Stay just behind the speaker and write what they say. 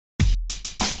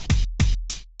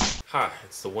Hi,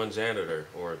 it's the one janitor,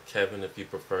 or Kevin if you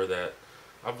prefer that.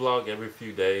 I vlog every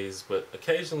few days, but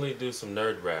occasionally do some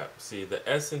nerd rap. See, the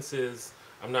essence is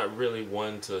I'm not really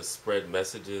one to spread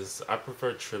messages. I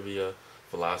prefer trivia,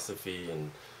 philosophy,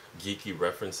 and geeky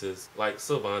references like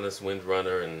Sylvanas,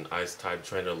 Windrunner, and Ice-type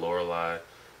trainer Lorelei,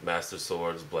 Master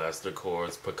Swords, Blaster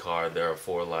Cords, Picard, there are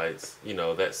four lights,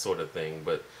 that sort of thing.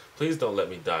 But please don't let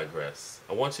me digress.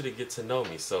 I want you to get to know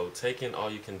me, so take in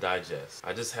all you can digest.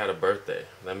 I just had a birthday.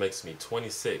 That makes me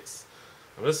 26.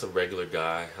 I'm just a regular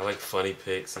guy. I like funny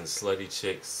pics and slutty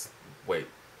chicks. Wait,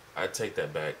 I take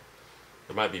that back.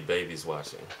 There might be babies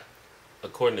watching.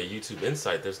 According to YouTube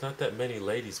Insight, there's not that many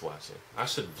ladies watching. I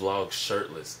should vlog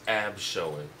shirtless, abs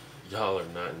showing. Y'all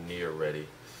are not near ready.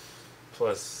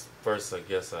 Plus, first I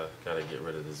guess I gotta get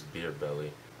rid of this beer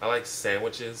belly. I like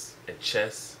sandwiches and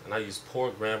chess, and I use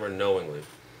poor grammar knowingly.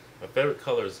 My favorite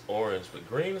color is orange, but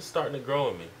green is starting to grow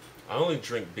on me. I only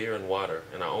drink beer and water,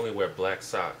 and I only wear black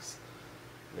socks.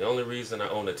 The only reason I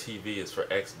own a TV is for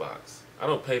Xbox. I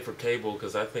don't pay for cable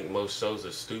because I think most shows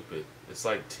are stupid. It's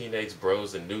like teenage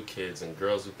bros and new kids and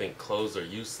girls who think clothes are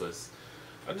useless.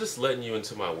 I'm just letting you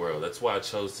into my world. That's why I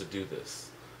chose to do this.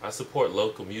 I support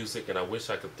local music and I wish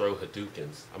I could throw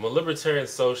Hadoukens. I'm a libertarian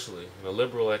socially and a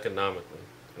liberal economically.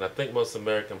 And I think most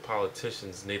American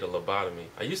politicians need a lobotomy.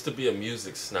 I used to be a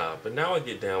music snob, but now I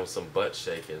get down with some butt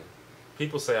shaking.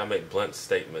 People say I make blunt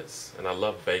statements, and I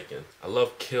love bacon. I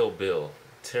love Kill Bill.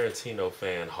 Tarantino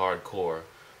fan, hardcore.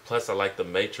 Plus I like The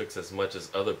Matrix as much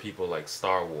as other people like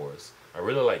Star Wars. I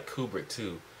really like Kubrick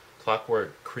too.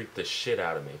 Clockwork creeped the shit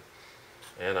out of me.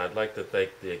 And I'd like to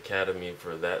thank the Academy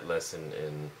for that lesson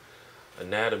in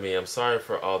anatomy. I'm sorry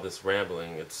for all this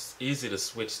rambling. It's easy to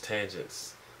switch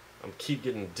tangents. I keep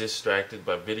getting distracted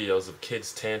by videos of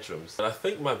kids' tantrums. But I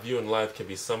think my view in life can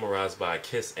be summarized by a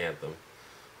Kiss anthem.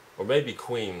 Or maybe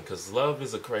Queen, because love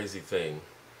is a crazy thing.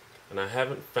 And I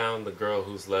haven't found the girl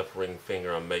whose left ring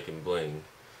finger I'm making bling.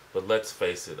 But let's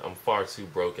face it, I'm far too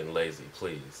broke and lazy,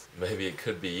 please. Maybe it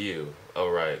could be you.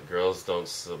 Alright, girls don't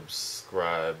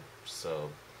subscribe, so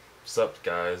sup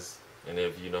guys. Any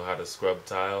of you know how to scrub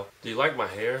tile? Do you like my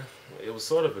hair? It was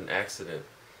sort of an accident.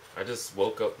 I just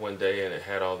woke up one day and it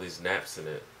had all these naps in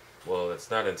it. Well,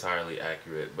 it's not entirely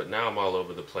accurate, but now I'm all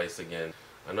over the place again.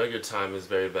 I know your time is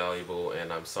very valuable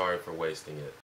and I'm sorry for wasting it.